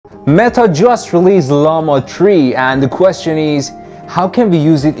Meta just released Llama 3, and the question is, how can we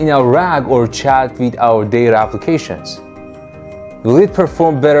use it in our RAG or chat with our data applications? Will it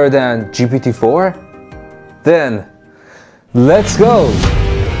perform better than GPT-4? Then, let's go!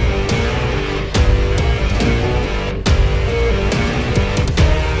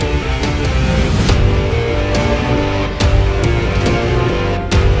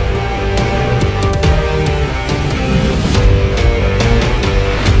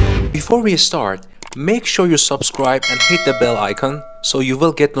 Before we start, make sure you subscribe and hit the bell icon so you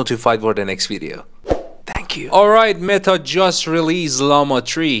will get notified for the next video. Thank you. Alright, Meta just released Llama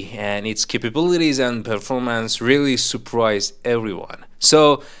 3 and its capabilities and performance really surprised everyone.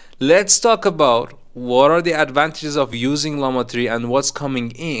 So let's talk about what are the advantages of using Llama 3 and what's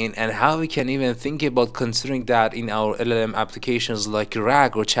coming in, and how we can even think about considering that in our LLM applications like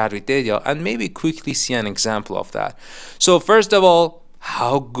RAG or chat with data, and maybe quickly see an example of that. So first of all,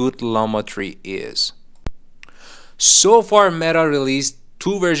 how good Llama 3 is. So far, Meta released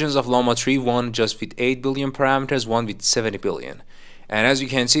two versions of Llama 3, one just with 8 billion parameters, one with 70 billion. And as you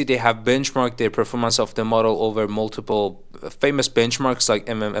can see, they have benchmarked their performance of the model over multiple famous benchmarks like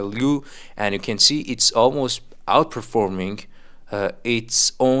MMLU, and you can see it's almost outperforming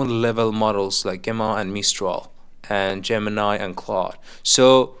its own level models like Gemma and Mistral and Gemini and Claude.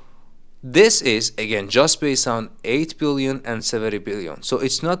 So this is again just based on 8 billion and 70 billion. So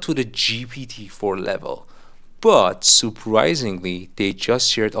it's not to the GPT-4 level. But surprisingly, they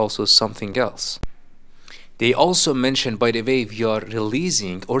just shared also something else. They also mentioned, by the way, we are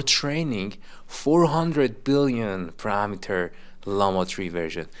releasing or training 400 billion parameter Llama 3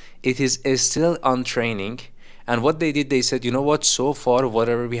 version. It is still on training. And what they did, they said, you know what, so far,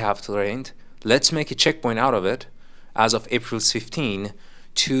 whatever we have trained, let's make a checkpoint out of it as of April 15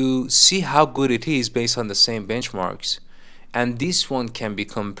 to see how good it is based on the same benchmarks. And this one can be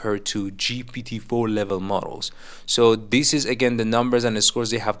compared to GPT-4 level models. So this is again the numbers and the scores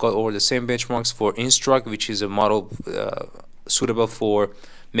they have got over the same benchmarks for Instruct, which is a model suitable for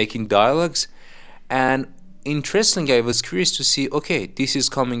making dialogues. And interestingly, I was curious to see, okay, this is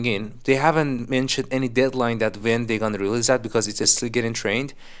coming in. They haven't mentioned any deadline that when they're gonna release that, because it's still getting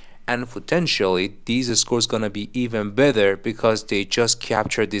trained. And potentially these scores gonna be even better because they just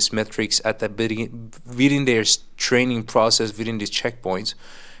captured these metrics at the beginning within their training process, within these checkpoints,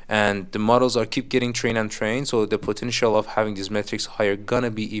 and the models are keep getting trained and trained, so the potential of having these metrics higher gonna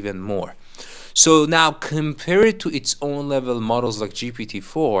be even more. So now compare it to its own level models like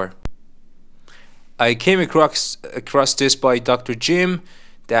GPT-4. I came across this by Dr. Jim,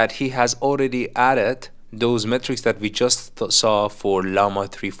 that he has already added those metrics that we just saw for Llama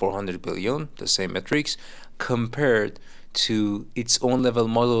 3 400 billion, the same metrics, compared to its own level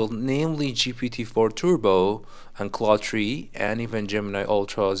model, namely GPT-4 Turbo and Claude 3 and even Gemini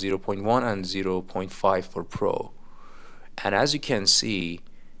Ultra 0.1 and 0.5 for Pro. And as you can see,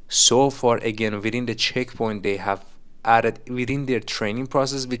 so far again within the checkpoint they have added within their training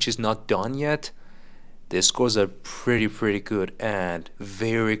process, which is not done yet, the scores are pretty good and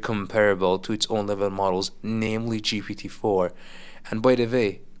very comparable to its own level models, namely GPT-4. And by the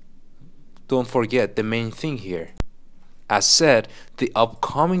way, don't forget the main thing here. As said, the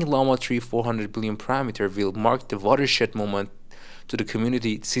upcoming Llama 3 400 billion parameter will mark the watershed moment to the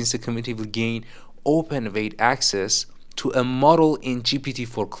community, since the community will gain open weight access to a model in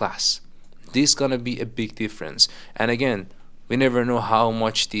GPT-4 class. This is gonna be a big difference. And again, we never know how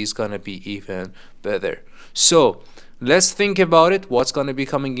much this is gonna be even better. So let's think about it. What's gonna be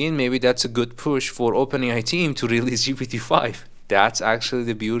coming in? Maybe that's a good push for OpenAI team to release GPT-5. That's actually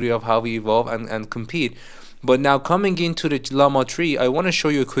the beauty of how we evolve and compete. But now coming into the Llama 3, I want to show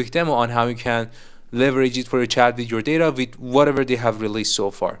you a quick demo on how you can leverage it for a chat with your data with whatever they have released so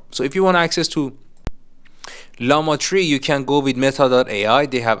far. So if you want access to Llama 3, you can go with meta.ai.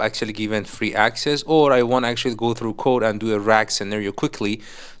 They have actually given free access, or I want to actually go through code and do a RAG scenario quickly.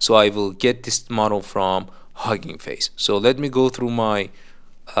 So I will get this model from Hugging Face. So let me go through my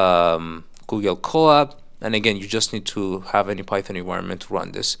Google Colab. And again, you just need to have any Python environment to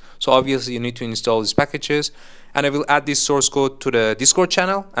run this. So obviously you need to install these packages, and I will add this source code to the Discord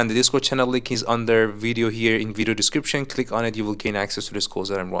channel, and the Discord channel link is under video here in video description. Click on it, you will gain access to this codes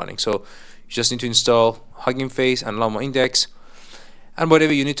that I'm running. So you just need to install Hugging Face and Llama Index. And by the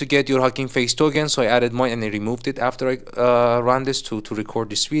way, you need to get your Hugging Face token. So I added mine and I removed it after I ran this to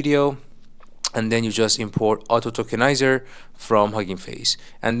record this video. And then you just import auto tokenizer from Hugging Face.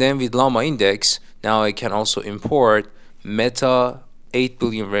 And then with Llama Index, now I can also import Meta 8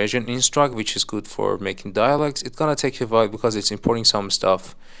 billion version Instruct, which is good for making dialogues. It's gonna take a while because it's importing some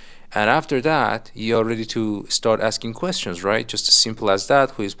stuff. And after that, you're ready to start asking questions, right? Just as simple as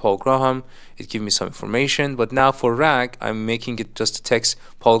that. Who is Paul Graham? It gives me some information. But now for RAG, I'm making it just a text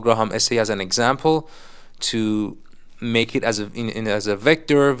Paul Graham essay as an example to make it as a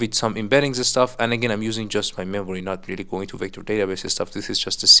vector with some embeddings and stuff. And again, I'm using just my memory, not really going to vector database and stuff. This is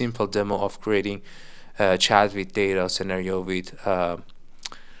just a simple demo of creating a chat with data scenario with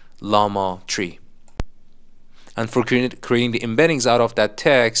LLAMA-3. And for creating the embeddings out of that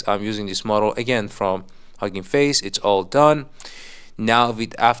text, I'm using this model again from Hugging Face. It's all done. Now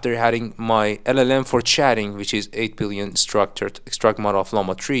after adding my LLM for chatting, which is 8 billion struct model of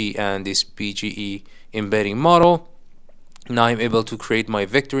LLAMA-3 and this BGE embedding model, now I'm able to create my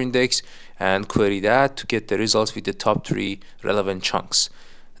vector index and query that to get the results with the top 3 relevant chunks.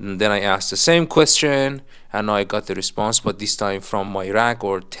 And then I asked the same question, and now I got the response, but this time from my RAG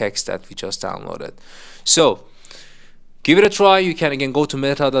or text that we just downloaded. So give it a try. You can again go to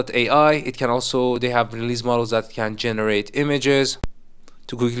meta.ai. It can also, they have release models that can generate images.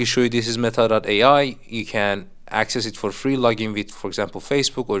 To quickly show you, this is meta.ai. You can access it for free, log in with, for example,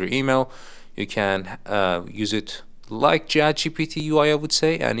 Facebook or your email. You can use it like ChatGPT UI, I would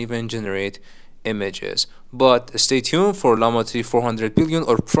say, and even generate images. But stay tuned for LLAMA-3 400 billion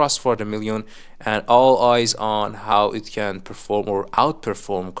or plus 400 million, and all eyes on how it can perform or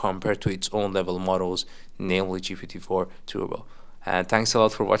outperform compared to its own level models, namely GPT-4 Turbo. And thanks a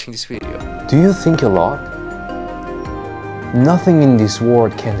lot for watching this video. Do you think a lot? Nothing in this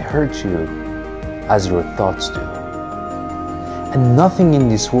world can hurt you as your thoughts do. And nothing in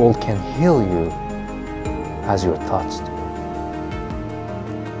this world can heal you as your thoughts do.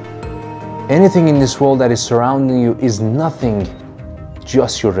 Anything in this world that is surrounding you is nothing,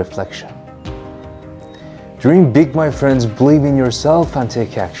 just your reflection. Dream big, my friends, believe in yourself and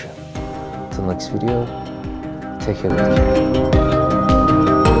take action. Till next video, take care.